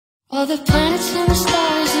All the planets and the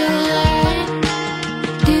stars align.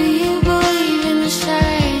 Do you believe in the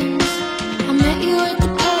signs? I met you at the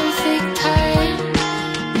perfect time.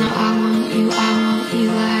 Now I want you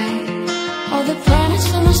like all the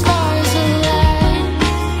planets and the stars align.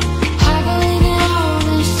 I believe in all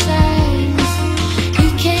the signs. You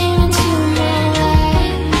came into my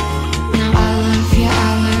life. Now I love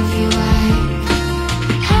you like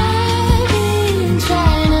I've been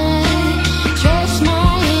trying to trust my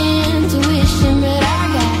intuition, but I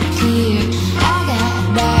got clear, I got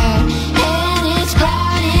dark, and it's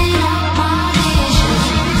clouding up my vision.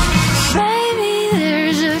 Maybe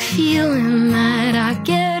there's a feeling that I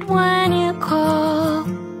get when you call.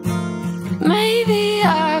 Maybe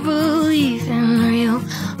I believe in real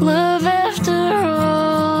love.